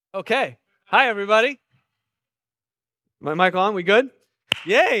Okay. Hi, everybody. My mic on? We good?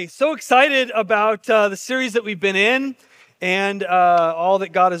 Yay. So excited about the series that we've been in and all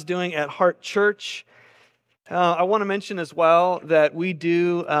that God is doing at Heart Church. I want to mention as well that we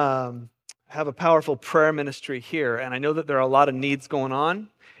do have a powerful prayer ministry here. And I know that there are a lot of needs going on.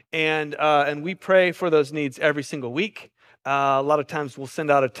 And we pray for those needs every single week. A lot of times we'll send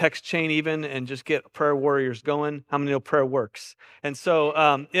out a text chain even and just get prayer warriors going. How many know prayer works? And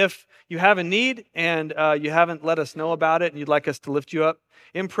so if you have a need and you haven't let us know about it and you'd like us to lift you up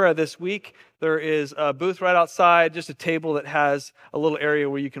in prayer this week, there is a booth right outside, just a table that has a little area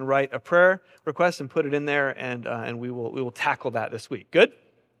where you can write a prayer request and put it in there, and we will tackle that this week. Good?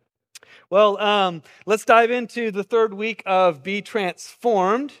 Well, let's dive into the third week of Be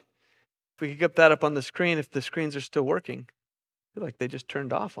Transformed. If we could get that up on the screen, if the screens are still working. I feel like they just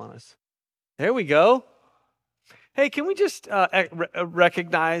turned off on us. There we go. Hey, can we just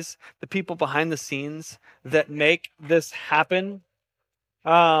recognize the people behind the scenes that make this happen?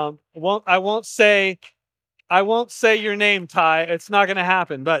 I won't say your name, Ty. It's not going to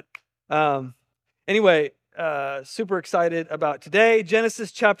happen. But anyway, super excited about today.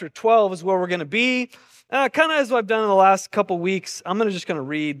 Genesis chapter 12 is where we're going to be. Kind of as I've done in the last couple weeks, I'm just going to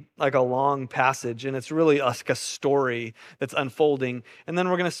read like a long passage, and it's really like a story that's unfolding. And then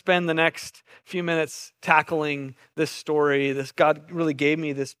we're going to spend the next few minutes tackling this story. God really gave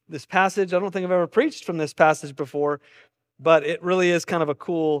me this passage. I don't think I've ever preached from this passage before, but it really is kind of a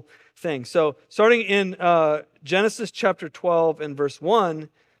cool thing. So starting in Genesis chapter 12 and verse 1,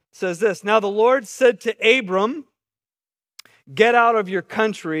 says this: Now the Lord said to Abram, get out of your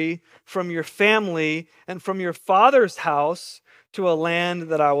country, from your family, and from your father's house to a land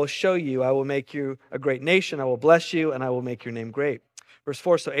that I will show you. I will make you a great nation. I will bless you, and I will make your name great. Verse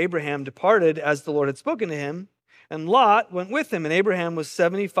 4, so Abraham departed as the Lord had spoken to him, and Lot went with him. And Abraham was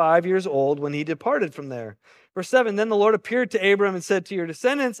 75 years old when he departed from there. Verse 7, then the Lord appeared to Abraham and said, to your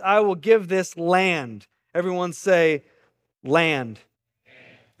descendants, I will give this land. Everyone say, land.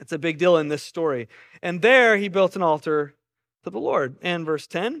 It's a big deal in this story. And there he built an altar to the Lord. And verse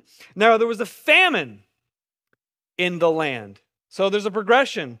 10, now there was a famine in the land. So there's a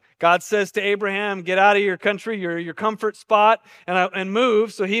progression. God says to Abraham, get out of your country, your comfort spot, and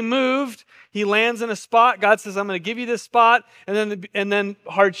move. So he moved. He lands in a spot. God says, I'm going to give you this spot. And then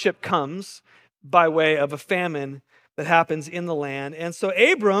hardship comes by way of a famine that happens in the land. And so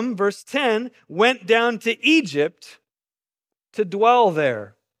Abram, verse 10, went down to Egypt to dwell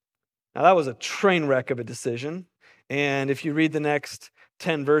there. Now that was a train wreck of a decision. And if you read the next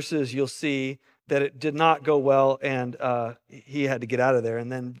 10 verses, you'll see that it did not go well, and he had to get out of there.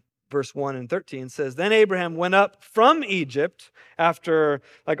 And then verse 1 and 13 says, then Abraham went up from Egypt after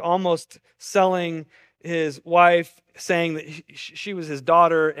like almost selling his wife, saying that she was his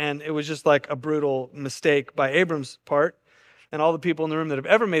daughter, and it was just like a brutal mistake by Abram's part. And all the people in the room that have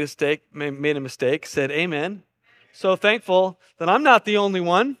ever made a mistake said amen. So thankful that I'm not the only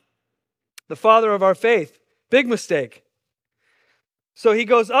one. The father of our faith. Big mistake. So he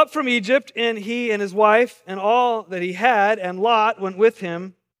goes up from Egypt, and he and his wife and all that he had, and Lot went with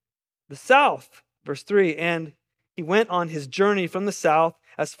him the south. Verse 3, and he went on his journey from the south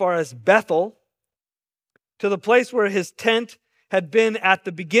as far as Bethel, to the place where his tent had been at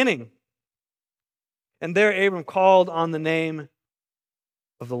the beginning. And there Abram called on the name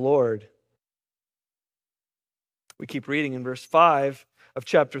of the Lord. We keep reading in verse 5 of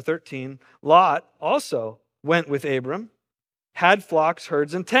chapter 13. Lot also went with Abram, had flocks,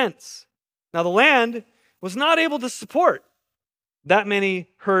 herds, and tents. Now the land was not able to support that many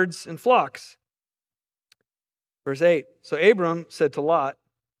herds and flocks. Verse 8, so Abram said to Lot,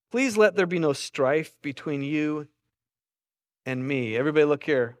 please let there be no strife between you and me. Everybody look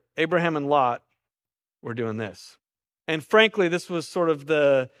here. Abraham and Lot were doing this. And frankly, this was sort of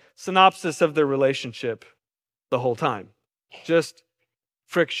the synopsis of their relationship the whole time. Just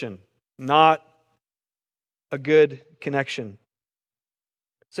friction, not a good connection.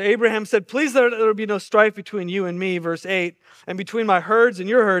 So Abraham said, please let there be no strife between you and me, verse 8, and between my herds and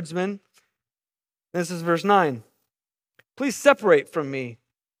your herdsmen. This is verse 9. Please separate from me.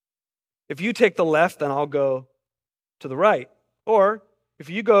 If you take the left, then I'll go to the right. Or if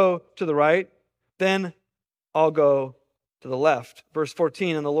you go to the right, then I'll go to the left. Verse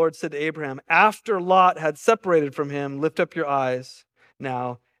 14, and the Lord said to Abraham, after Lot had separated from him, lift up your eyes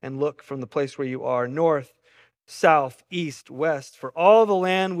now and look from the place where you are, north, south, east, west, for all the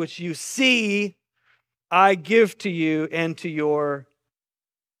land which you see, I give to you and to your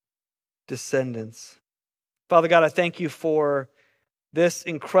descendants. Father God, I thank you for this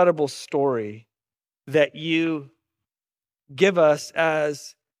incredible story that you give us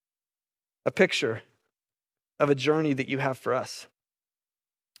as a picture of a journey that you have for us.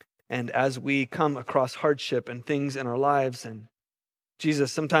 And as we come across hardship and things in our lives, and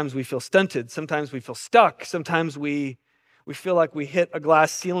Jesus, sometimes we feel stunted, sometimes we feel stuck, sometimes we feel like we hit a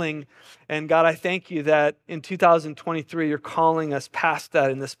glass ceiling. And God, I thank you that in 2023, you're calling us past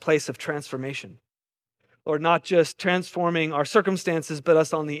that in this place of transformation. Lord, not just transforming our circumstances, but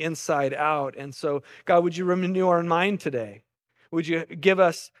us on the inside out. And so, God, would you renew our mind today? Would you give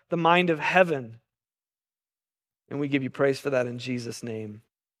us the mind of heaven? And we give you praise for that in Jesus' name.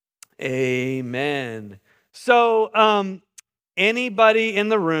 Amen. So, anybody in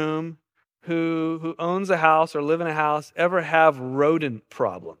the room who owns a house or live in a house ever have rodent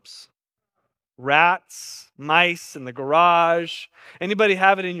problems? Rats, mice in the garage? Anybody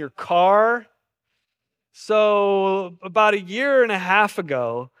have it in your car? So about 1.5 years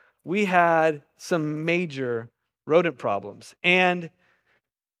ago, we had some major rodent problems. And,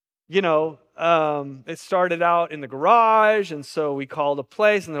 it started out in the garage. And so we called a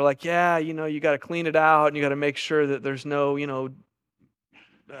place and they're like, yeah, you got to clean it out and you got to make sure that there's no,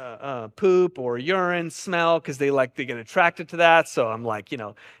 poop or urine smell because they get attracted to that. So I'm like,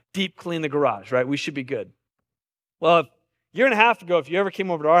 deep clean the garage, right? We should be good. Well, 1.5 years ago, if you ever came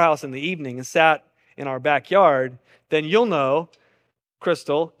over to our house in the evening and sat in our backyard, then you'll know,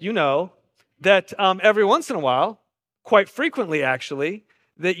 Crystal, that every once in a while, quite frequently actually,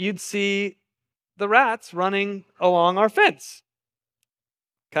 that you'd see the rats running along our fence.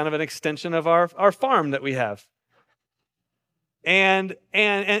 Kind of an extension of our farm that we have. And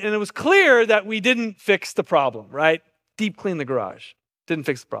it was clear that we didn't fix the problem, right? Deep clean the garage. Didn't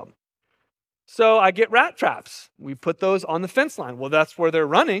fix the problem. So I get rat traps. We put those on the fence line. Well, that's where they're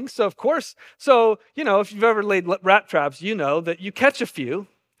running. So of course, if you've ever laid rat traps, you know that you catch a few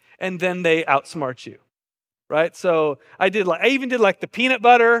and then they outsmart you, right? So I even did the peanut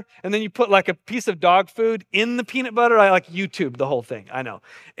butter, and then you put a piece of dog food in the peanut butter. I YouTubed the whole thing, I know.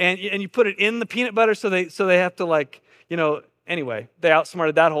 And you put it in the peanut butter so they have to anyway, they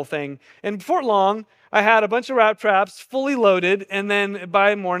outsmarted that whole thing. And before long, I had a bunch of rat traps fully loaded, and then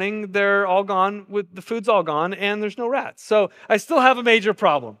by morning, they're all gone, the food's all gone, and there's no rats. So I still have a major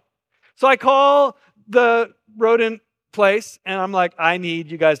problem. So I call the rodent place, and I'm like, I need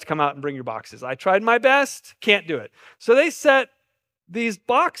you guys to come out and bring your boxes. I tried my best, can't do it. So they set these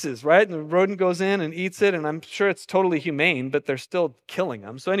boxes, right? And the rodent goes in and eats it, and I'm sure it's totally humane, but they're still killing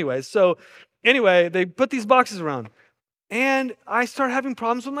them. So anyway, they put these boxes around. And I start having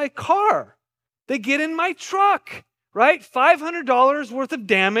problems with my car. They get in my truck, right? $500 worth of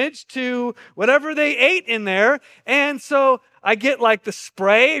damage to whatever they ate in there. And so I get the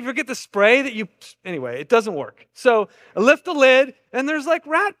spray. If you get the spray anyway, it doesn't work. So I lift the lid and there's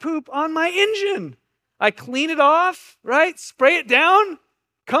rat poop on my engine. I clean it off, right? Spray it down,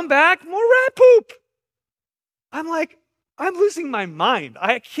 come back, more rat poop. I'm losing my mind.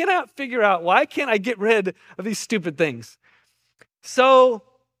 I cannot figure out why can't I get rid of these stupid things. So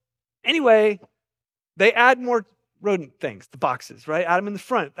anyway, they add more rodent things, the boxes, right? Add them in the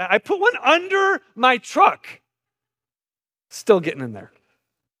front. I put one under my truck. Still getting in there.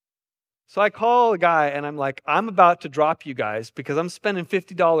 So I call a guy and I'm like, I'm about to drop you guys because I'm spending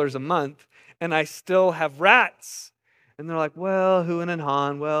 $50 a month and I still have rats. And they're like, well, Hu and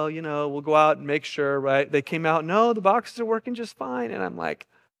Han, well, we'll go out and make sure, right? They came out, no, the boxes are working just fine. And I'm like,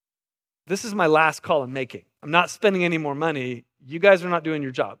 this is my last call I'm making. I'm not spending any more money. You guys are not doing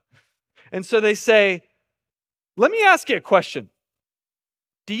your job. And so they say, let me ask you a question.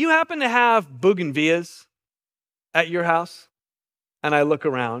 Do you happen to have bougainvilleas at your house? And I look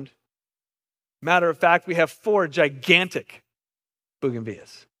around. Matter of fact, we have 4 gigantic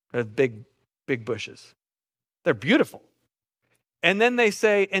bougainvilleas. They're big, big bushes. They're beautiful. And then they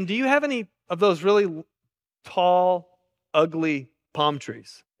say, and do you have any of those really tall, ugly palm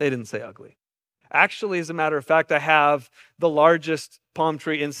trees? They didn't say ugly. Actually, as a matter of fact, I have the largest palm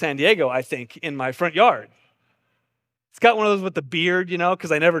tree in San Diego, I think, in my front yard. It's got one of those with the beard,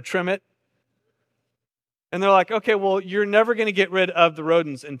 because I never trim it. And they're like, okay, well, you're never going to get rid of the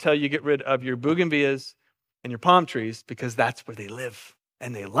rodents until you get rid of your bougainvilleas and your palm trees because that's where they live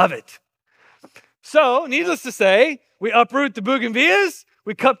and they love it. So, needless to say, we uproot the bougainvilleas,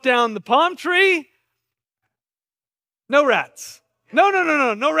 we cut down the palm tree. No rats.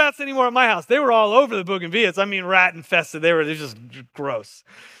 No rats anymore at my house. They were all over the bougainvilleas. Rat infested. They're just gross.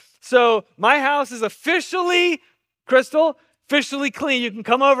 So my house is officially, Crystal, officially clean. You can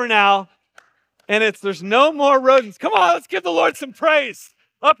come over now. And there's no more rodents. Come on, let's give the Lord some praise.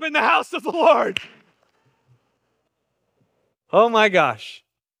 Up in the house of the Lord. Oh my gosh.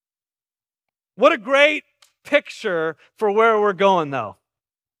 What a great picture for where we're going, though.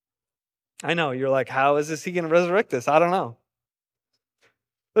 I know, you're like, how is he going to resurrect this? I don't know.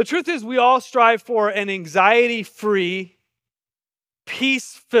 The truth is, we all strive for an anxiety-free,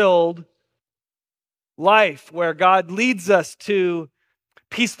 peace-filled life where God leads us to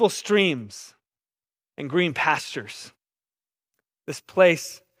peaceful streams and green pastures. This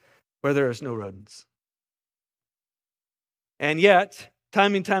place where there is no rodents. And yet,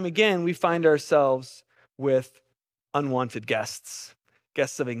 time and time again, we find ourselves with unwanted guests.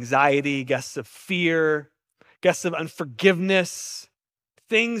 Guests of anxiety, guests of fear, guests of unforgiveness,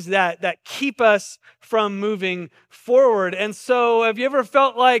 things that keep us from moving forward. And so, have you ever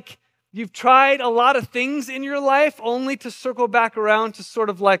felt like you've tried a lot of things in your life only to circle back around to sort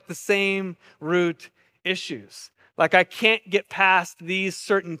of like the same root issues? Like, I can't get past these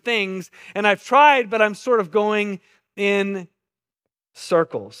certain things, and I've tried, but I'm sort of going in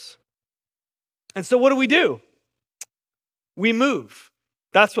circles. And so what do? We move.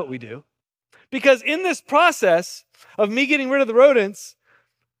 That's what we do. Because in this process of me getting rid of the rodents,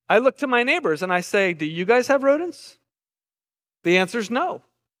 I look to my neighbors and I say, do you guys have rodents? The answer is no.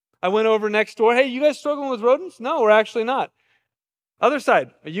 I went over next door. Hey, you guys struggling with rodents? No, we're actually not. Other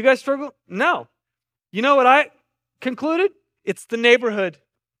side, are you guys struggling? No. You know what I concluded? It's the neighborhood.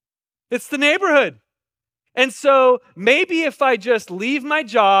 It's the neighborhood. And so maybe if I just leave my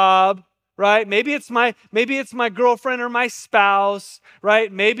job, right? Maybe it's my girlfriend or my spouse,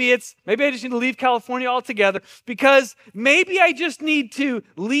 right? Maybe I just need to leave California altogether, because maybe I just need to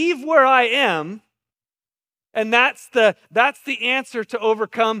leave where I am, and that's the answer to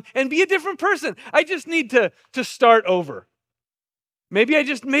overcome and be a different person. I just need to start over. Maybe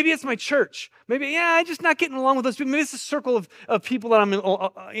it's my church. Maybe, I'm just not getting along with those people. Maybe it's a circle of people that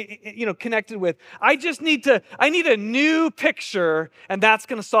I'm connected with. I need a new picture, and that's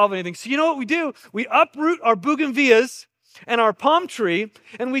going to solve anything. So you know what we do? We uproot our bougainvilleas and our palm tree,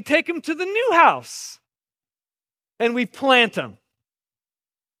 and we take them to the new house, and we plant them.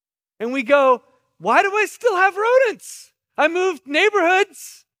 And we go, why do I still have rodents? I moved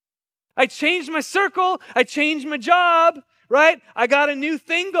neighborhoods. I changed my circle. I changed my job. Right? I got a new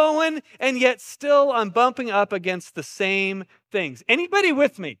thing going, and yet still I'm bumping up against the same things. Anybody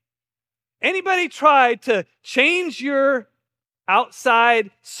with me? Anybody tried to change your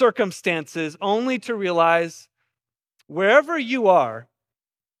outside circumstances only to realize wherever you are,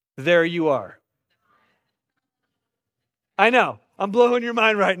 there you are? I know. I'm blowing your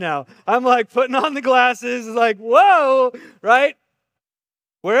mind right now. I'm like putting on the glasses, like, whoa, right?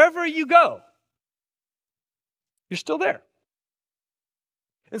 Wherever you go, you're still there.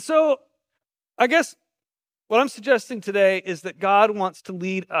 And so I guess what I'm suggesting today is that God wants to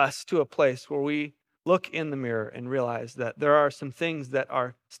lead us to a place where we look in the mirror and realize that there are some things that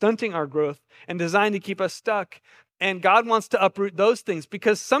are stunting our growth and designed to keep us stuck. And God wants to uproot those things,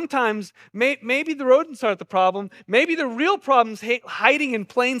 because sometimes maybe the rodents aren't the problem. Maybe the real problem's hiding in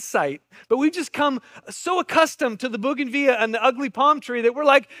plain sight. But we've just come so accustomed to the bougainvillea and the ugly palm tree that we're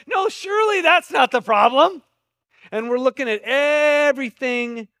like, no, surely that's not the problem. And we're looking at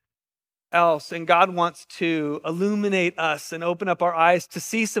everything else, and God wants to illuminate us and open up our eyes to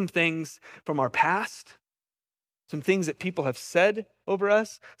see some things from our past, some things that people have said over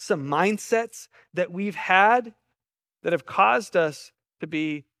us, some mindsets that we've had that have caused us to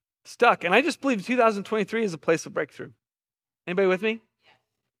be stuck. And I just believe 2023 is a place of breakthrough. Anybody with me?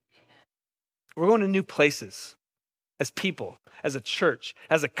 We're going to new places as people, as a church,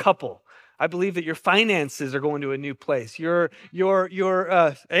 as a couple. I believe that your finances are going to a new place. Your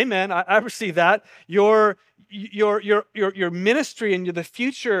amen. I receive that. Your ministry and the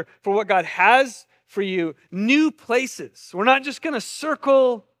future for what God has for you, new places. We're not just going to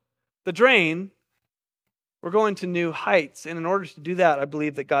circle the drain. We're going to new heights. And in order to do that, I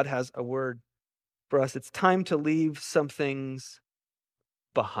believe that God has a word for us. It's time to leave some things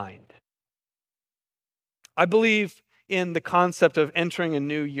behind. I believe in the concept of entering a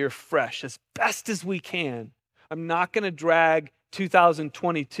new year fresh as best as we can. I'm not going to drag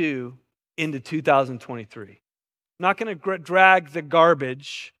 2022 into 2023. I'm not going to drag the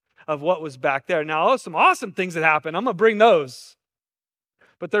garbage of what was back there. Now, some awesome things that happened. I'm going to bring those.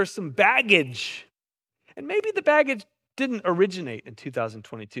 But there's some baggage. And maybe the baggage didn't originate in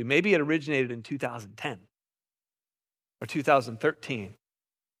 2022. Maybe it originated in 2010 or 2013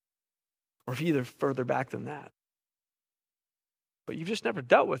 or either further back than that. But you've just never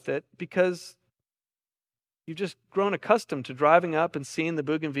dealt with it because you've just grown accustomed to driving up and seeing the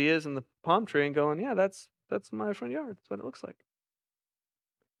bougainvilleas and the palm tree and going, yeah, that's my front yard. That's what it looks like.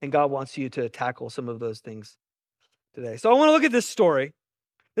 And God wants you to tackle some of those things today. So I want to look at this story.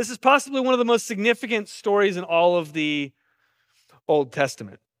 This is possibly one of the most significant stories in all of the Old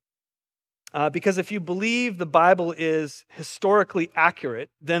Testament. Because if you believe the Bible is historically accurate,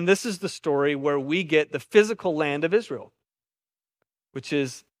 then this is the story where we get the physical land of Israel, which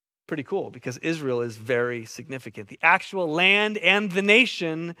is pretty cool because Israel is very significant. The actual land and the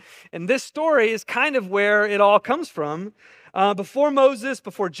nation. And this story is kind of where it all comes from. Before Moses,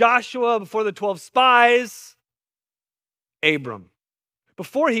 before Joshua, before the 12 spies, Abram.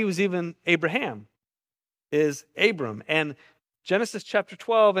 Before he was even Abraham is Abram. And Genesis chapter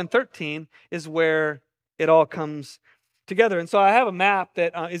 12 and 13 is where it all comes together. And so I have a map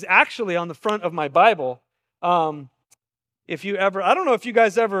that is actually on the front of my Bible. If you ever, I don't know if you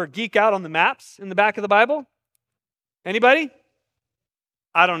guys ever geek out on the maps in the back of the Bible. Anybody?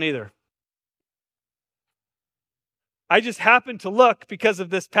 I don't either. I just happened to look because of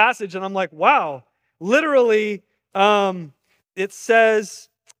this passage and I'm like, wow, literally, it says,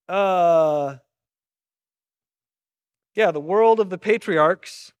 the world of the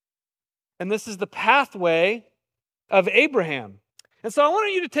patriarchs, and this is the pathway of Abraham. And so I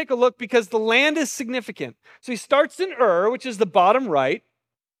want you to take a look because the land is significant. So he starts in Ur, which is the bottom right,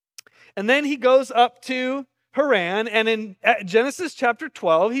 and then he goes up to Haran, and in Genesis chapter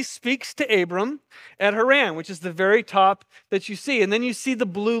 12, he speaks to Abram at Haran, which is the very top that you see. And then you see the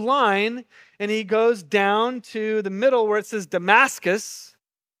blue line, and he goes down to the middle where it says Damascus,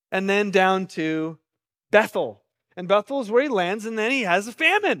 and then down to Bethel. And Bethel is where he lands, and then he has a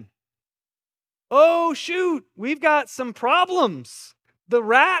famine. Oh, shoot, we've got some problems. The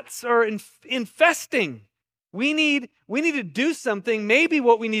rats are infesting. We need to do something. Maybe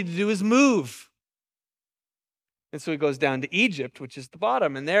what we need to do is move. And so he goes down to Egypt, which is the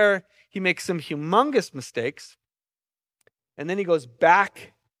bottom, and there he makes some humongous mistakes. And then he goes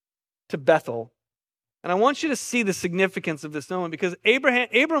back to Bethel. And I want you to see the significance of this moment because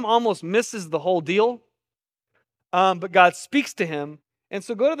Abram almost misses the whole deal, but God speaks to him. And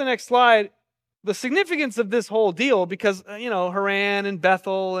so go to the next slide. The significance of this whole deal, because, Haran and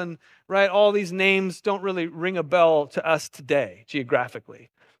Bethel and, right, all these names don't really ring a bell to us today, geographically.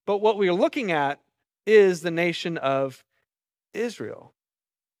 But what we are looking at is the nation of Israel.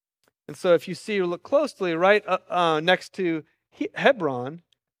 And so if you see or look closely, right next to Hebron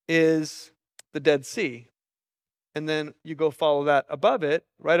is the Dead Sea. And then you go follow that above it,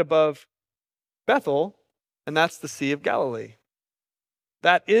 right above Bethel, and that's the Sea of Galilee.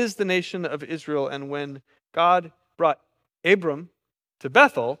 That is the nation of Israel. And when God brought Abram to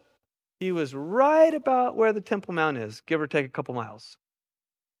Bethel, he was right about where the Temple Mount is, give or take a couple miles.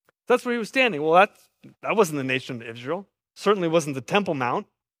 That's where he was standing. Well, that wasn't the nation of Israel. Certainly wasn't the Temple Mount.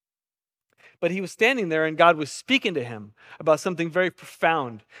 But he was standing there and God was speaking to him about something very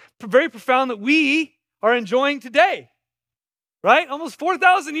profound that we are enjoying today. Right? Almost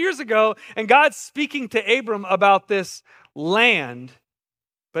 4,000 years ago, and God's speaking to Abram about this land.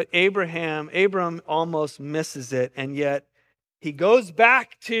 But Abram almost misses it, and yet he goes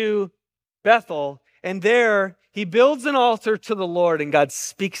back to Bethel, and there he builds an altar to the Lord, and God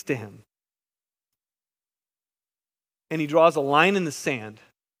speaks to him. And he draws a line in the sand,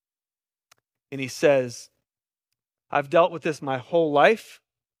 and he says, I've dealt with this my whole life,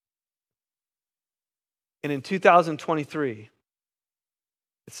 and in 2023,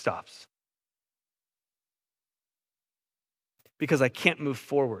 it stops. Because I can't move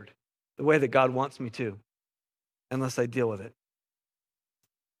forward the way that God wants me to unless I deal with it.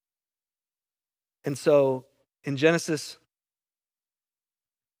 And so in Genesis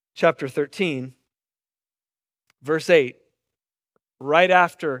chapter 13, verse 8, right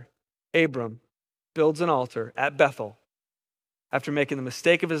after Abram builds an altar at Bethel, after making the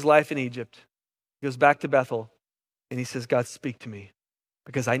mistake of his life in Egypt, he goes back to Bethel and he says, God, speak to me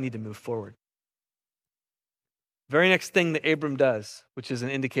because I need to move forward. Very next thing that Abram does, which is an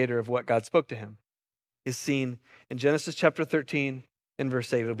indicator of what God spoke to him, is seen in Genesis chapter 13 and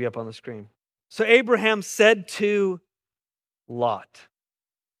verse 8. It'll be up on the screen. So Abraham said to Lot,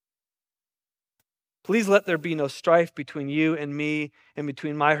 please let there be no strife between you and me and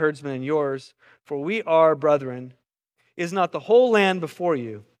between my herdsmen and yours, for we are brethren. Is not the whole land before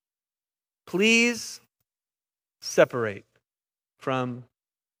you? Please separate from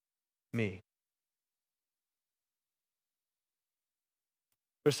me.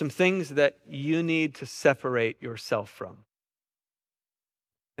 There's some things that you need to separate yourself from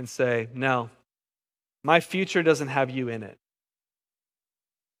and say, no, my future doesn't have you in it.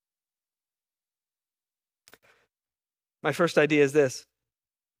 My first idea is this: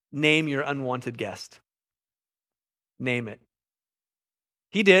 name your unwanted guest. Name it.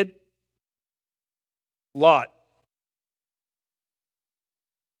 He did. Lot.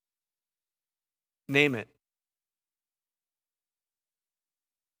 Name it.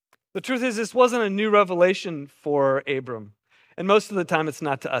 The truth is, this wasn't a new revelation for Abram. And most of the time, it's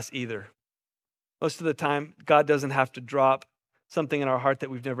not to us either. Most of the time, God doesn't have to drop something in our heart that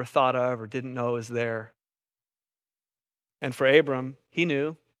we've never thought of or didn't know is there. And for Abram, he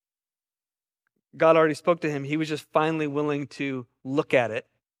knew. God already spoke to him. He was just finally willing to look at it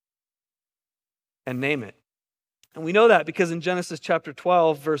and name it. And we know that because in Genesis chapter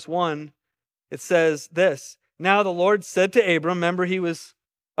 12, verse 1, it says this. Now the Lord said to Abram, remember he was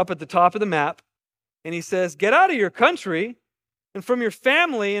up at the top of the map, and he says, get out of your country and from your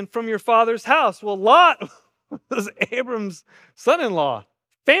family and from your father's house. Well, Lot was Abram's son-in-law,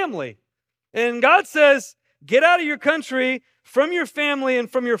 family. And God says, get out of your country, from your family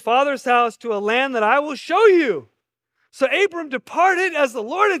and from your father's house to a land that I will show you. So Abram departed as the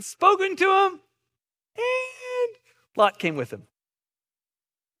Lord had spoken to him, and Lot came with him.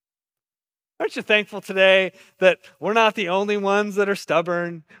 Aren't you thankful today that we're not the only ones that are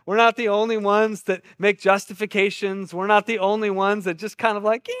stubborn? We're not the only ones that make justifications. We're not the only ones that just kind of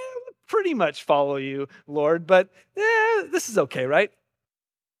like, yeah, we'll pretty much follow you, Lord, but this is okay, right?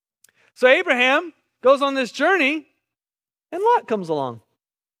 So Abraham goes on this journey, and Lot comes along.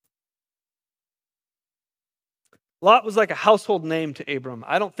 Lot was like a household name to Abram.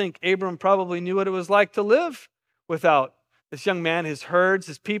 I don't think Abram probably knew what it was like to live without this young man, his herds,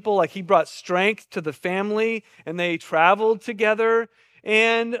 his people. Like, he brought strength to the family, and they traveled together.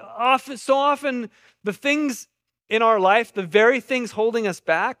 And so often, the things in our life, the very things holding us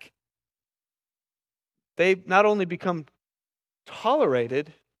back, they not only become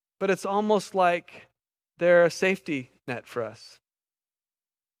tolerated, but it's almost like they're a safety net for us.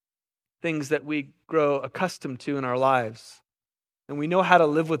 Things that we grow accustomed to in our lives. And we know how to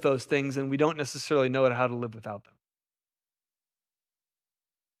live with those things, and we don't necessarily know how to live without them.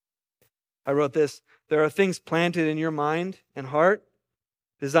 I wrote this: there are things planted in your mind and heart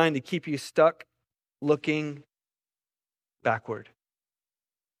designed to keep you stuck looking backward.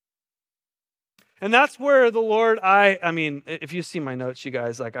 And that's where the Lord, I mean, if you see my notes, you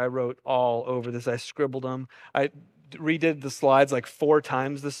guys, like, I wrote all over this. I scribbled them. I redid the slides like 4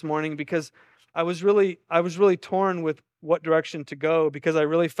 times this morning because I was really torn with what direction to go, because I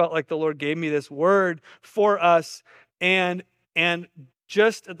really felt like the Lord gave me this word for us. And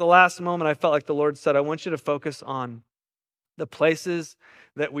just at the last moment, I felt like the Lord said, I want you to focus on the places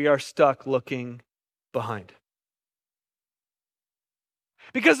that we are stuck looking behind.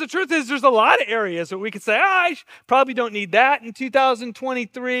 Because the truth is, there's a lot of areas where we could say, I probably don't need that in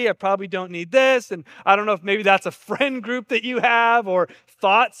 2023. I probably don't need this. And I don't know if maybe that's a friend group that you have, or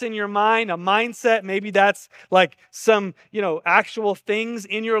thoughts in your mind, a mindset. Maybe that's like some, actual things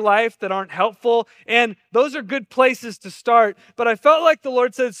in your life that aren't helpful. And those are good places to start. But I felt like the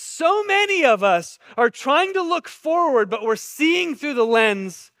Lord said, so many of us are trying to look forward, but we're seeing through the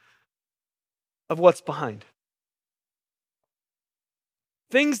lens of what's behind.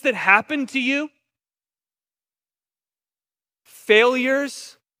 Things that happen to you,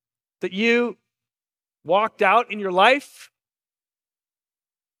 failures that you walked out in your life,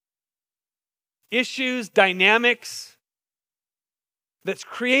 issues, dynamics that's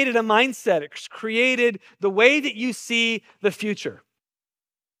created a mindset. It's created the way that you see the future.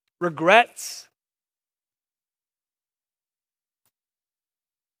 Regrets.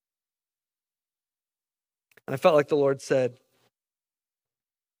 And I felt like the Lord said,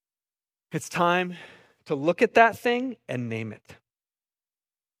 it's time to look at that thing and name it.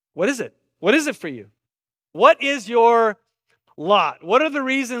 What is it? What is it for you? What is your lot? What are the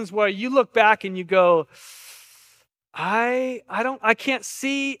reasons why you look back and you go, I can't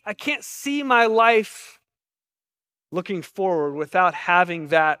see my life looking forward without having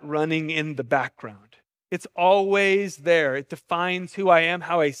that running in the background. It's always there. It defines who I am,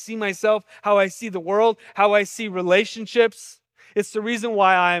 how I see myself, how I see the world, how I see relationships. It's the reason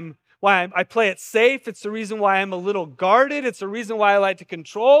why I play it safe. It's the reason why I'm a little guarded. It's the reason why I like to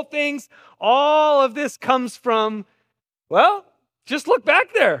control things. All of this comes from, well, just look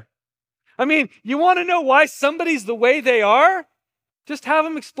back there. I mean, you want to know why somebody's the way they are? Just have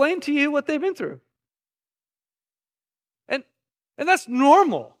them explain to you what they've been through. And that's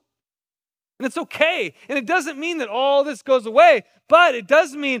normal. And it's okay. And it doesn't mean that all this goes away, but it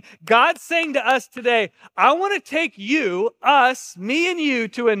does mean God's saying to us today, I want to take you, us, me and you,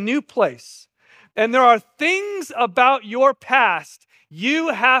 to a new place. And there are things about your past you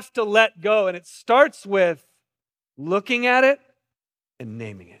have to let go. And it starts with looking at it and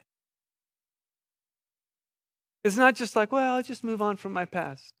naming it. It's not just like, well, I'll just move on from my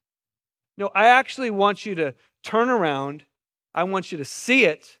past. No, I actually want you to turn around. I want you to see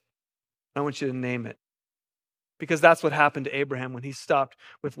it. I want you to name it. Because that's what happened to Abraham when he stopped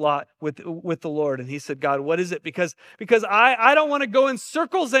with Lot, with the Lord. And he said, God, what is it? Because I don't want to go in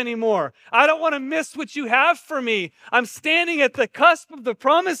circles anymore. I don't want to miss what you have for me. I'm standing at the cusp of the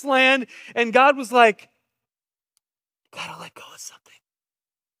promised land. And God was like, gotta let go of something.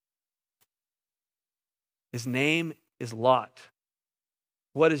 His name is Lot.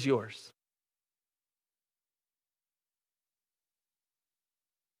 What is yours?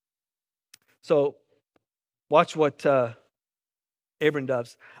 So watch what Abram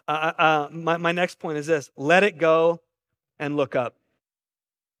does. My next point is this: let it go and look up.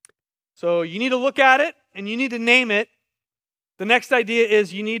 So you need to look at it and you need to name it. The next idea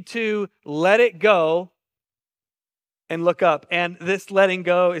is you need to let it go and look up. And this letting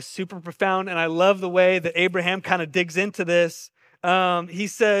go is super profound. And I love the way that Abraham kind of digs into this. He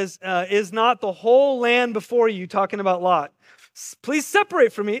says, is not the whole land before you, talking about Lot. Please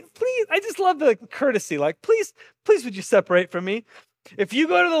separate from me. Please, I just love the courtesy. Like, please would you separate from me? If you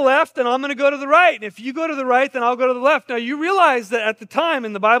go to the left, then I'm going to go to the right. And if you go to the right, then I'll go to the left. Now, you realize that at the time,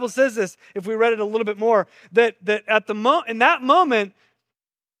 and the Bible says this, if we read it a little bit more, that at in that moment,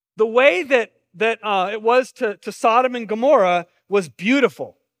 the way that it was to Sodom and Gomorrah was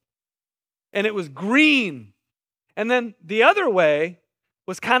beautiful. And it was green. And then the other way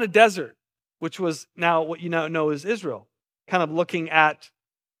was kind of desert, which was now what you now know as Israel, kind of looking at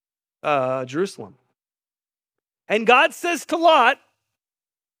Jerusalem. And God says to Lot,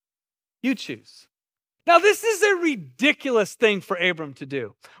 you choose. Now, this is a ridiculous thing for Abram to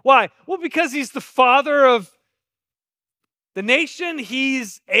do. Why? Well, because he's the father of the nation.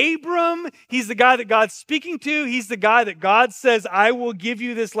 He's Abram. He's the guy that God's speaking to. He's the guy that God says, I will give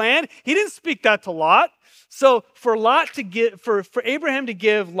you this land. He didn't speak that to Lot. So for Abraham to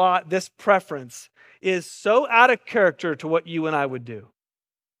give Lot this preference is so out of character to what you and I would do.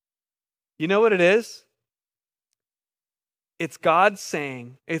 You know what it is? It's God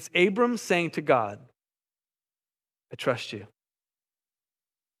saying, it's Abram saying to God, I trust you.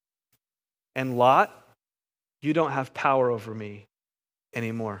 And Lot, you don't have power over me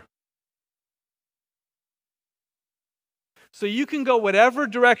anymore. So you can go whatever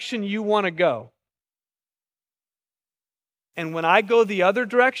direction you want to go. And when I go the other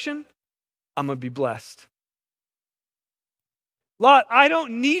direction, I'm going to be blessed. Lot, I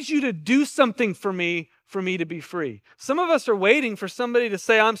don't need you to do something for me to be free. Some of us are waiting for somebody to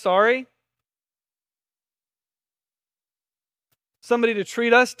say, I'm sorry. Somebody to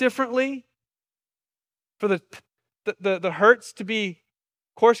treat us differently. For the hurts to be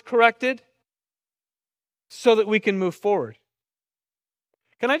course corrected so that we can move forward.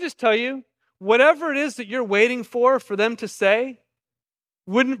 Can I just tell you, whatever it is that you're waiting for them to say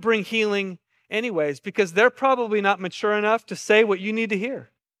wouldn't bring healing anyways, because they're probably not mature enough to say what you need to hear.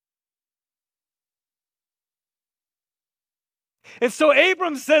 And so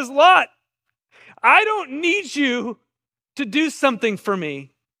Abram says, Lot, I don't need you to do something for me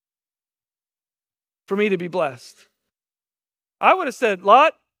to be blessed. I would have said,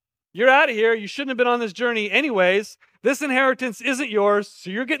 Lot, you're out of here. You shouldn't have been on this journey anyways. This inheritance isn't yours, so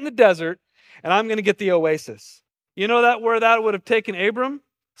you're getting the desert, and I'm going to get the oasis. You know that where that would have taken Abram?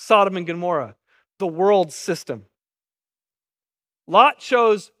 Sodom and Gomorrah, the world's system. Lot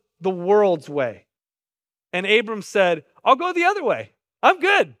chose the world's way. And Abram said, I'll go the other way. I'm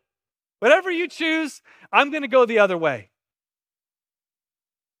good. Whatever you choose, I'm going to go the other way.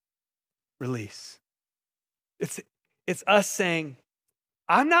 Release. It's us saying,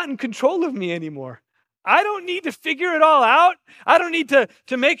 I'm not in control of me anymore. I don't need to figure it all out. I don't need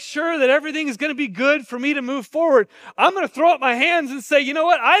to make sure that everything is going to be good for me to move forward. I'm going to throw up my hands and say, you know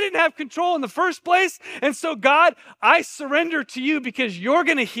what? I didn't have control in the first place. And so, God, I surrender to you because you're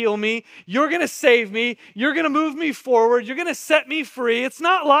going to heal me. You're going to save me. You're going to move me forward. You're going to set me free. It's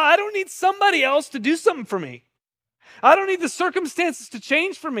not I don't need somebody else to do something for me. I don't need the circumstances to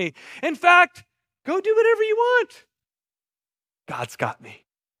change for me. In fact, go do whatever you want. God's got me.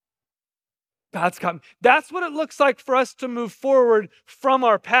 God's got me. That's what it looks like for us to move forward from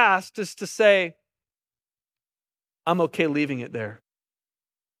our past, is to say, I'm okay leaving it there.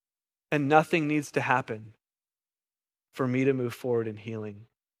 And nothing needs to happen for me to move forward in healing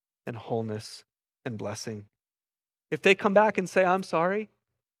and wholeness and blessing. If they come back and say, I'm sorry,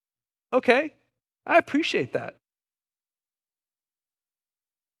 okay, I appreciate that.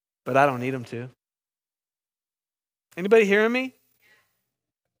 But I don't need them to. Anybody hearing me?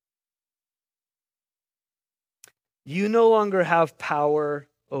 You no longer have power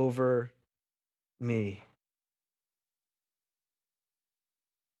over me.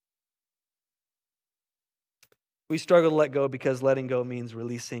 We struggle to let go because letting go means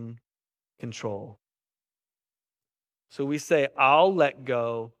releasing control. So we say, I'll let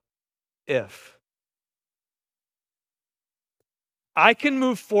go if. I can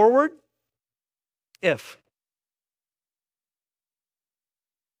move forward if.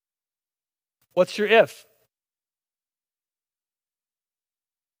 What's your if?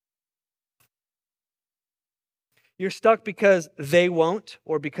 You're stuck because they won't,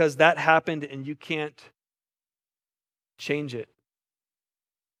 or because that happened and you can't change it.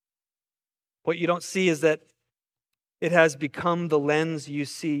 What you don't see is that it has become the lens you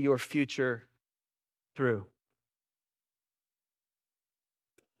see your future through.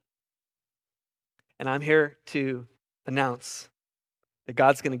 And I'm here to announce that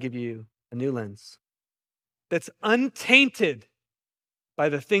God's going to give you a new lens that's untainted by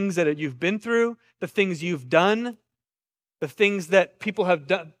the things that you've been through, the things you've done, the things that people have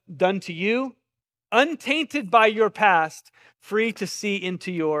done to you, untainted by your past, free to see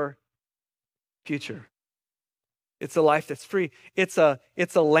into your future. It's a life that's free. It's a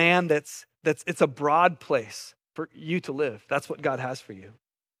land it's a broad place for you to live. That's what God has for you.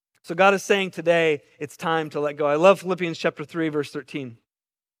 So God is saying today, it's time to let go. I love Philippians chapter 3, verse 13.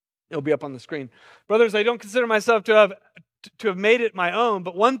 It'll be up on the screen. Brothers, I don't consider myself to have made it my own,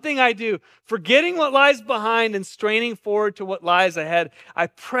 but one thing I do, forgetting what lies behind and straining forward to what lies ahead, I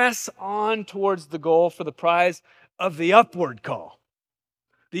press on towards the goal for the prize of the upward call.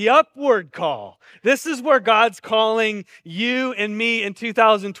 The upward call. This is where God's calling you and me in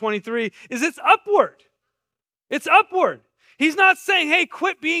 2023, is it's upward. It's upward. He's not saying, hey,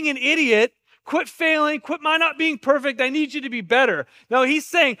 quit being an idiot, quit failing, quit my not being perfect, I need you to be better. No, he's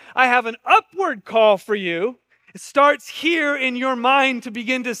saying, I have an upward call for you. It starts here in your mind to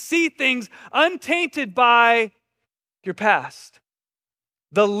begin to see things untainted by your past.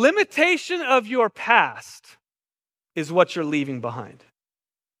 The limitation of your past is what you're leaving behind.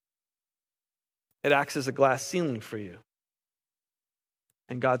 It acts as a glass ceiling for you.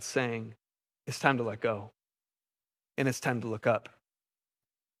 And God's saying, it's time to let go. And it's time to look up.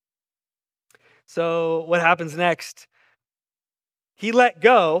 So what happens next? He let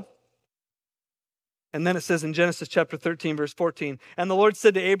go. And then it says in Genesis chapter 13, verse 14, and the Lord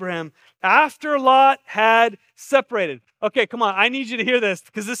said to Abraham, after Lot had separated. Okay, come on, I need you to hear this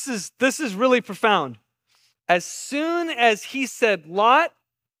because this is really profound. As soon as he said, Lot,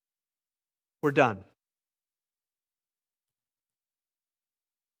 we're done.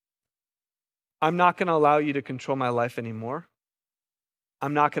 I'm not going to allow you to control my life anymore.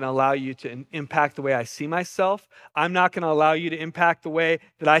 I'm not going to allow you to impact the way I see myself. I'm not going to allow you to impact the way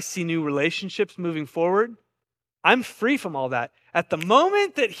that I see new relationships moving forward. I'm free from all that. At the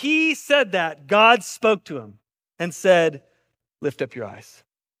moment that he said that, God spoke to him and said, lift up your eyes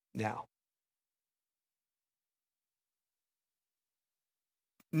now.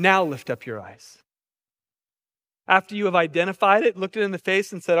 Now lift up your eyes. After you have identified it, looked it in the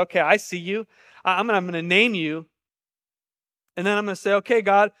face and said, okay, I see you. I'm going to name you. And then I'm going to say, okay,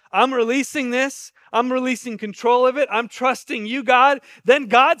 God, I'm releasing this. I'm releasing control of it. I'm trusting you, God. Then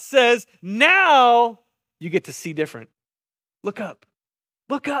God says, now you get to see different. Look up.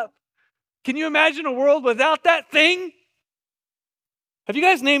 Look up. Can you imagine a world without that thing? Have you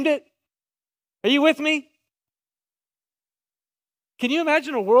guys named it? Are you with me? Can you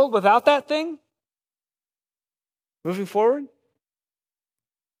imagine a world without that thing? Moving forward?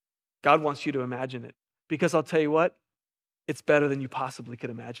 God wants you to imagine it. Because I'll tell you what, it's better than you possibly could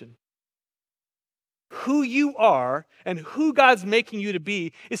imagine. Who you are and who God's making you to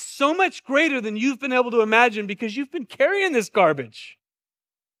be is so much greater than you've been able to imagine because you've been carrying this garbage.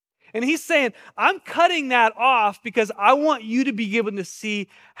 And he's saying, I'm cutting that off because I want you to be given to see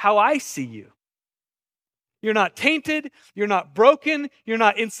how I see you. You're not tainted, you're not broken, you're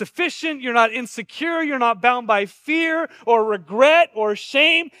not insufficient, you're not insecure, you're not bound by fear or regret or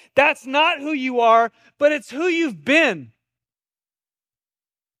shame. That's not who you are, but it's who you've been.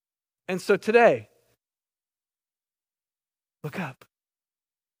 And so today, look up.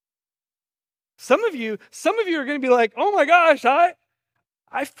 Some of you are going to be like, oh my gosh, I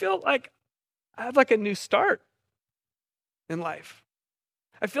feel like I have like a new start in life.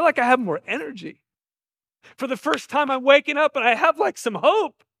 I feel like I have more energy. For the first time, I'm waking up and I have like some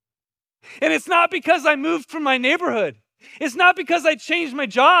hope. And it's not because I moved from my neighborhood. It's not because I changed my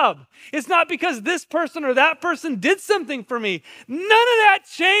job. It's not because this person or that person did something for me. None of that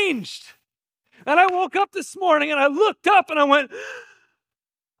changed. And I woke up this morning and I looked up and I went,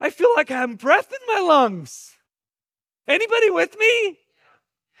 I feel like I have breath in my lungs. Anybody with me?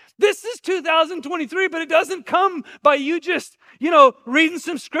 This is 2023, but it doesn't come by you just, reading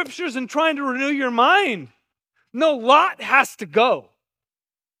some scriptures and trying to renew your mind. No, Lot has to go.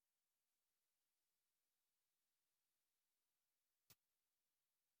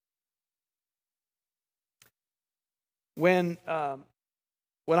 When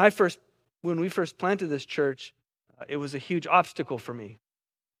we first planted this church, it was a huge obstacle for me.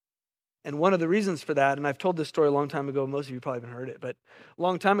 And one of the reasons for that, and I've told this story a long time ago, most of you probably haven't heard it, but a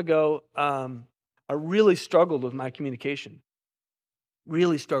long time ago, I really struggled with my communication.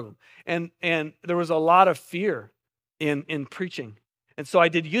 Really struggled. And there was a lot of fear in preaching. And so I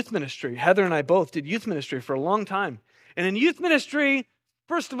did youth ministry. Heather and I both did youth ministry for a long time. And in youth ministry,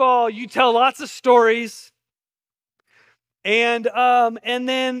 first of all, you tell lots of stories. And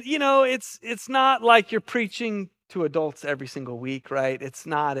then, it's not like you're preaching to adults every single week, right? It's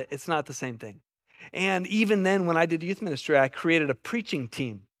not the same thing. And even then, when I did youth ministry, I created a preaching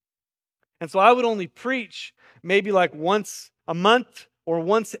team. And so I would only preach maybe like once a month or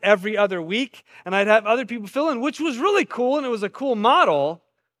once every other week, and I'd have other people fill in, which was really cool, and it was a cool model.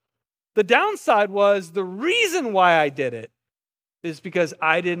 The downside was the reason why I did it is because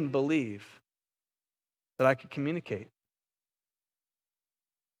I didn't believe that I could communicate.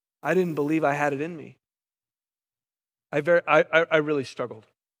 I didn't believe I had it in me. I really struggled.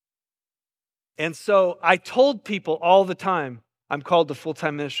 And so I told people all the time, I'm called to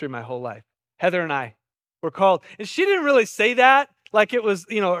full-time ministry my whole life. Heather and I were called. And she didn't really say that like it was,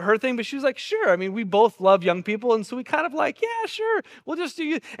 her thing, but she was like, sure. I mean, we both love young people. And so we kind of like, yeah, sure, we'll just do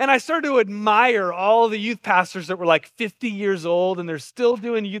youth. And I started to admire all the youth pastors that were like 50 years old and they're still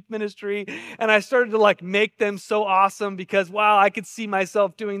doing youth ministry. And I started to like make them so awesome because, wow, I could see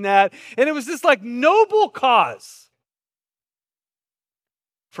myself doing that. And it was this like noble cause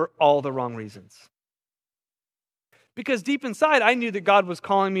for all the wrong reasons. Because deep inside, I knew that God was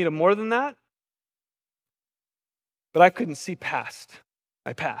calling me to more than that. But I couldn't see past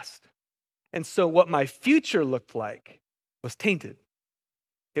my past. And so what my future looked like was tainted.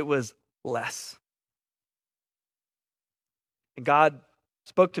 It was less. And God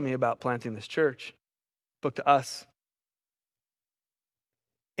spoke to me about planting this church, spoke to us.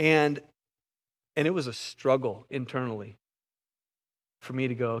 And it was a struggle internally for me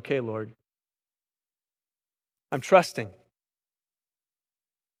to go, okay, Lord, I'm trusting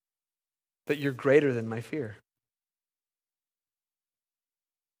that you're greater than my fear.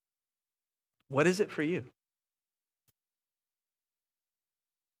 What is it for you?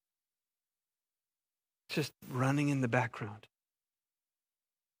 It's just running in the background.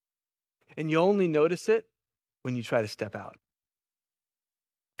 And you only notice it when you try to step out.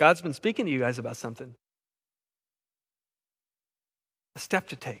 God's been speaking to you guys about something. A step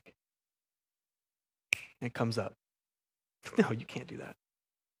to take. And it comes up. No, you can't do that.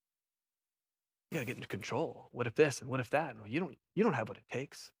 You gotta get into control. What if this and what if that? No, you don't have what it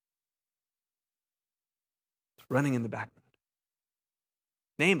takes. It's running in the background.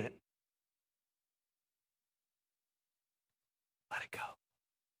 Name it. Let it go.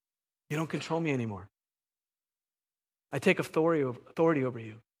 You don't control me anymore. I take authority over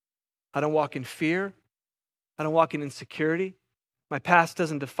you. I don't walk in fear. I don't walk in insecurity. My past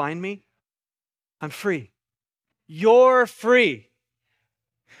doesn't define me. I'm free. You're free.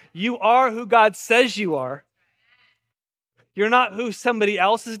 You are who God says you are. You're not who somebody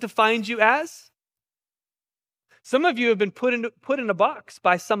else has defined you as. Some of you have been put in a box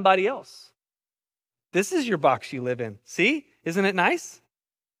by somebody else. This is your box you live in. See? Isn't it nice?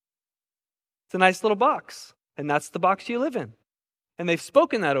 It's a nice little box. And that's the box you live in. And they've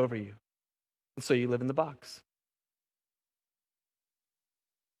spoken that over you. And so you live in the box.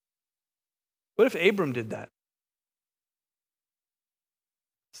 What if Abram did that?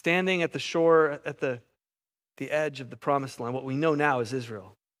 Standing at the shore, at the edge of the promised land, what we know now is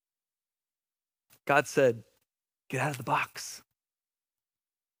Israel. God said, get out of the box.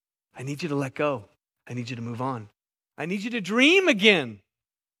 I need you to let go. I need you to move on. I need you to dream again.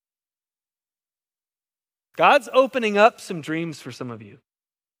 God's opening up some dreams for some of you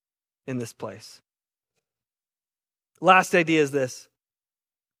in this place. Last idea is this.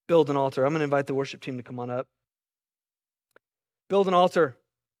 Build an altar. I'm going to invite the worship team to come on up. Build an altar.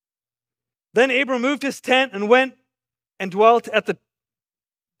 Then Abram moved his tent and went and dwelt at the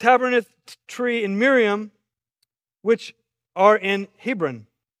Tabernath tree in Miriam, which are in Hebron.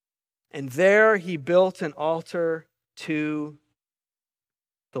 And there he built an altar to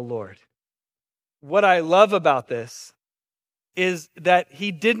the Lord. What I love about this is that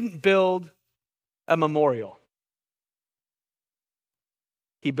he didn't build a memorial.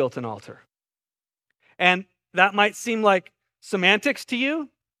 He built an altar. And that might seem like semantics to you,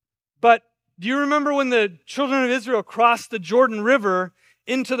 but do you remember when the children of Israel crossed the Jordan River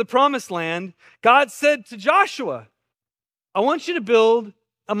into the promised land? God said to Joshua, I want you to build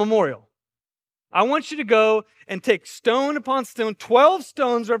a memorial. I want you to go and take stone upon stone, 12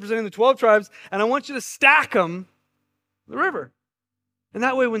 stones representing the 12 tribes, and I want you to stack them the river. And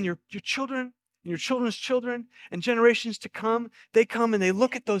that way, when your children and your children's children and generations to come, they come and they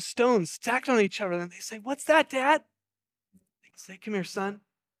look at those stones stacked on each other and they say, "What's that, Dad?" They say, "Come here, son.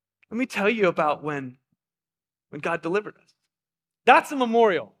 Let me tell you about when God delivered us." That's a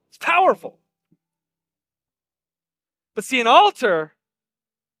memorial. It's powerful. But see, an altar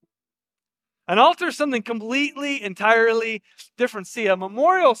is something completely, entirely different. See, a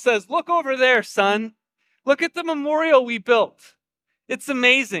memorial says, "Look over there, son. Look at the memorial we built. It's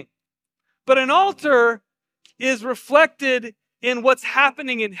amazing." But an altar is reflected in what's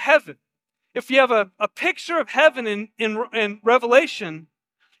happening in heaven. If you have a picture of heaven in Revelation,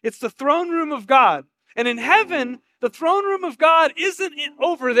 it's the throne room of God. And in heaven, the throne room of God isn't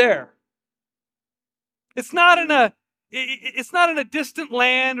over there. It's not in a distant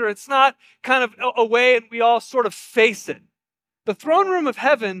land, or it's not kind of away and we all sort of face it. The throne room of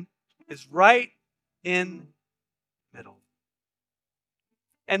heaven is right in the middle.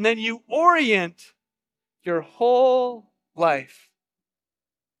 And then you orient your whole life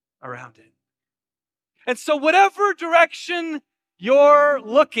around it. And so whatever direction you're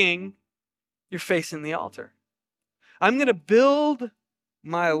looking, you're facing the altar. I'm going to build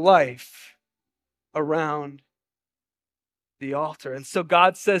my life around the altar. And so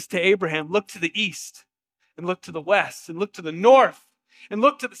God says to Abraham, "Look to the east, and look to the west, and look to the north, and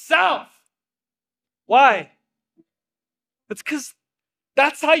look to the south." Why? It's because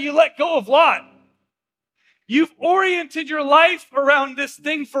that's how you let go of Lot. You've oriented your life around this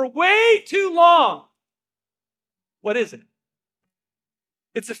thing for way too long. What is it?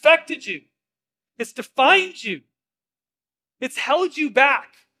 It's affected you. It's defined you. It's held you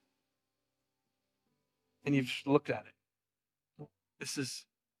back. And you've looked at it. This is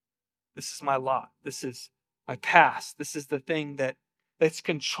my lot. This is my past. This is the thing that's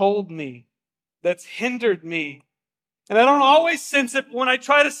controlled me, that's hindered me. And I don't always sense it when I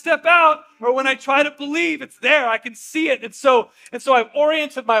try to step out or when I try to believe. It's there. I can see it. And so I've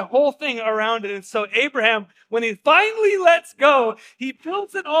oriented my whole thing around it. And so Abraham, when he finally lets go, he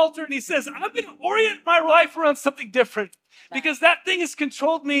builds an altar and he says, "I'm going to orient my life around something different because that thing has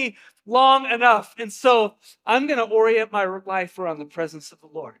controlled me long enough. And so I'm going to orient my life around the presence of the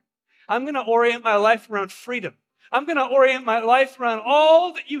Lord. I'm going to orient my life around freedom. I'm going to orient my life around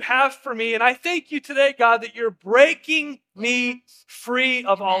all that you have for me." And I thank you today, God, that you're breaking me free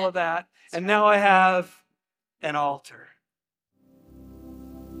of all of that. And now I have an altar.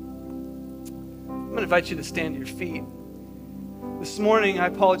 I'm going to invite you to stand to your feet. This morning, I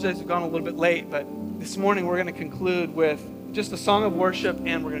apologize, we've gone a little bit late, but this morning we're going to conclude with just a song of worship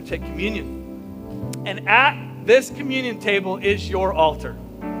and we're going to take communion. And at this communion table is your altar.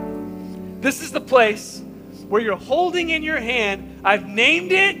 This is the place where you're holding in your hand, I've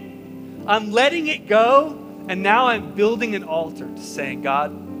named it, I'm letting it go, and now I'm building an altar to saying,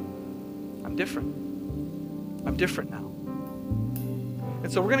 "God, I'm different. I'm different now."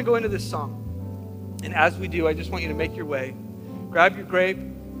 And so we're going to go into this song. And as we do, I just want you to make your way. Grab your grape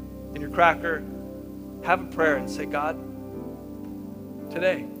and your cracker, have a prayer and say, "God,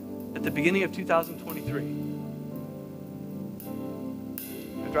 today, at the beginning of 2023,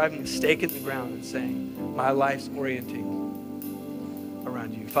 I'm driving a stake in the ground and saying, my life's orienting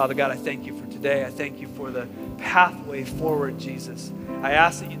around you." Father God, I thank you for today. I thank you for the pathway forward, Jesus. I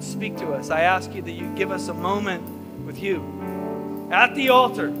ask that you'd speak to us. I ask you that you'd give us a moment with you at the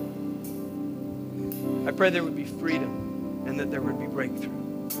altar. I pray there would be freedom and that there would be breakthrough.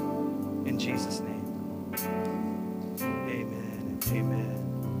 In Jesus' name, amen and amen.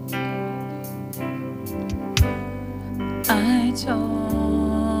 I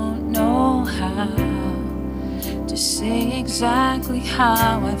don't know how to say exactly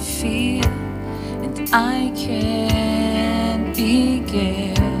how I feel, and I can't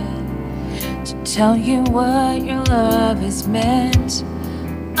begin to tell you what your love has meant.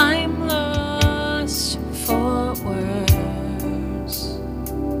 I'm lost for words.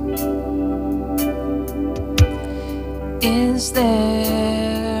 Is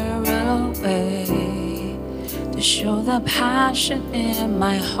there a way to show the passion in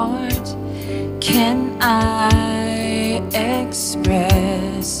my heart? Can I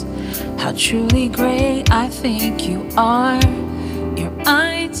express how truly great I think you are? You're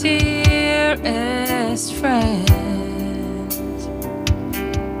my dearest friend.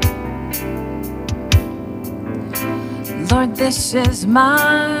 Lord, this is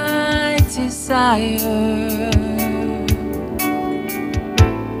my desire,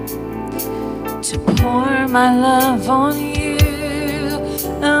 to pour my love on you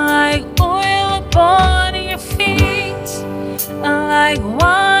like oil upon your feet, like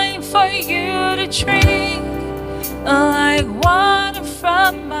wine for you to drink, like water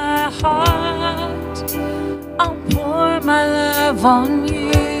from my heart. I'll pour my love on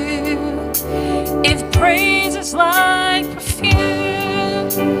you. If praise is like perfume,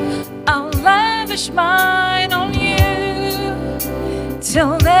 I'll lavish mine on you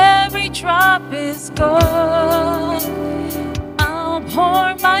till every drop is gone. I'll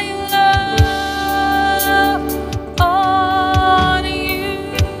pour my love on you.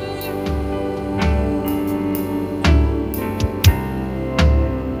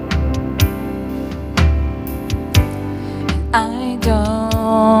 I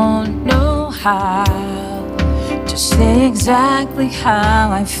don't know how to say exactly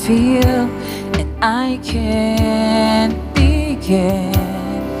how I feel, and I can't begin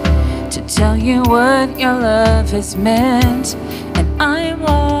to tell you what your love has meant, and I'm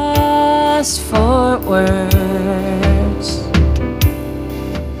lost for words.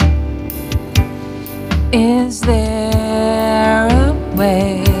 Is there a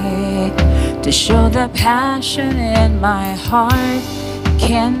way to show the passion in my heart?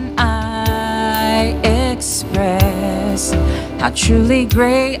 Can I express how truly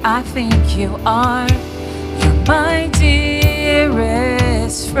great I think you are? You're my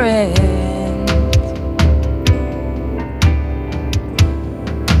dearest friend.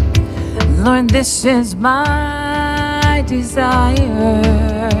 Lord, this is my desire,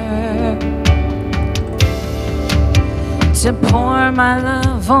 to pour my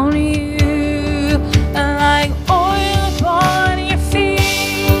love on you like oil upon your feet,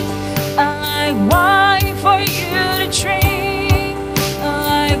 like wine for you to drink,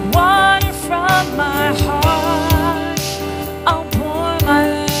 like water from my heart. I'll pour my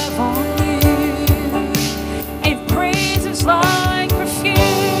love on you. If praise is like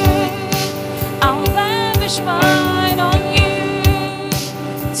perfume, I'll lavish mine on you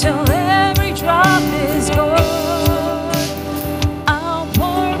till every drop is gone.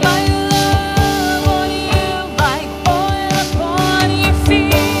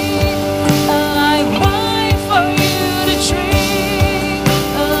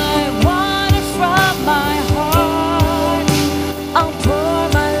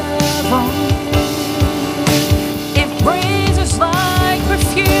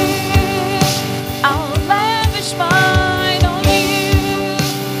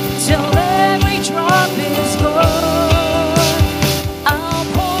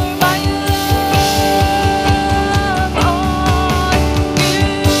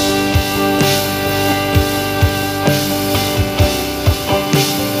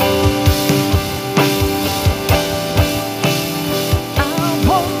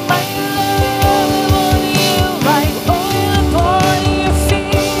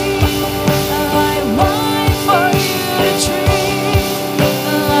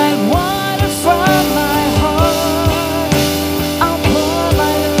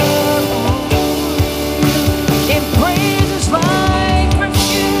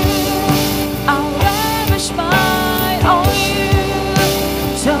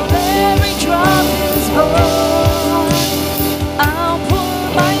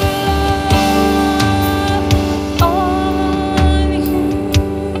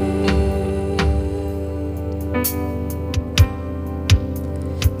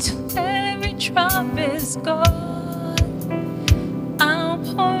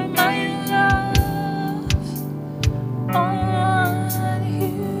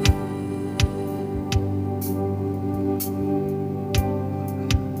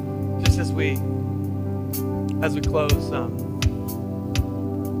 As we close,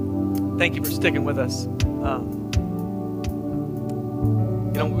 thank you for sticking with us. We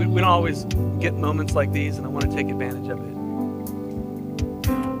don't always get moments like these, and I want to take advantage of it.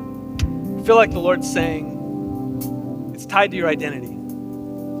 I feel like the Lord's saying it's tied to your identity.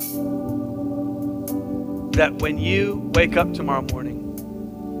 That when you wake up tomorrow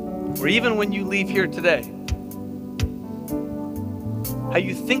morning, or even when you leave here today, how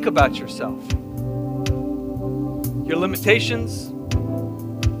you think about yourself, your limitations,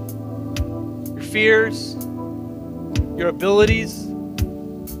 your fears, your abilities,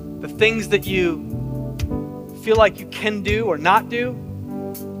 the things that you feel like you can do or not do.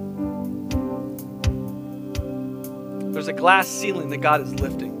 There's a glass ceiling that God is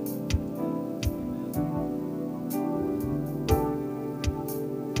lifting.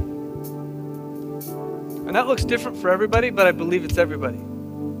 And that looks different for everybody, but I believe it's everybody,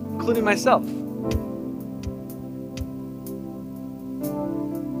 including myself.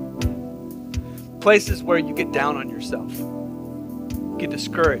 Places where you get down on yourself, get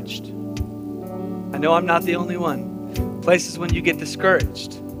discouraged. I know I'm not the only one. Places when you get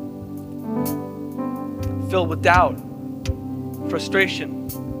discouraged. filled with doubt, frustration.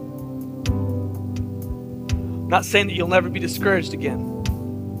 I'm not saying that you'll never be discouraged again,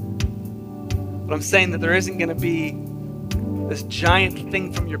 but I'm saying that there isn't going to be this giant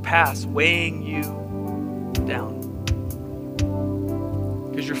thing from your past weighing you down,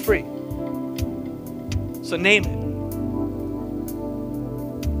 because you're free. So name it.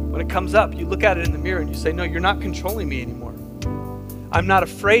 When it comes up, you look at it in the mirror and you say, no, you're not controlling me anymore. I'm not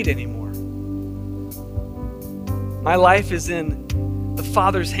afraid anymore. My life is in the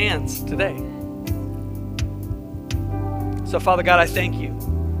Father's hands today. So Father God, I thank you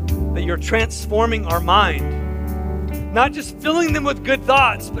that you're transforming our mind, not just filling them with good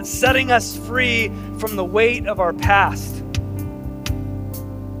thoughts, but setting us free from the weight of our past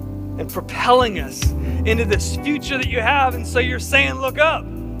and propelling us into this future that you have. And so you're saying, look up,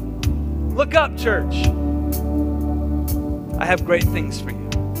 church. I have great things for you.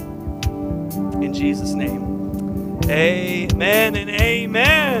 In Jesus' name, amen and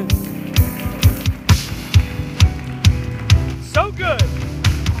amen. So good.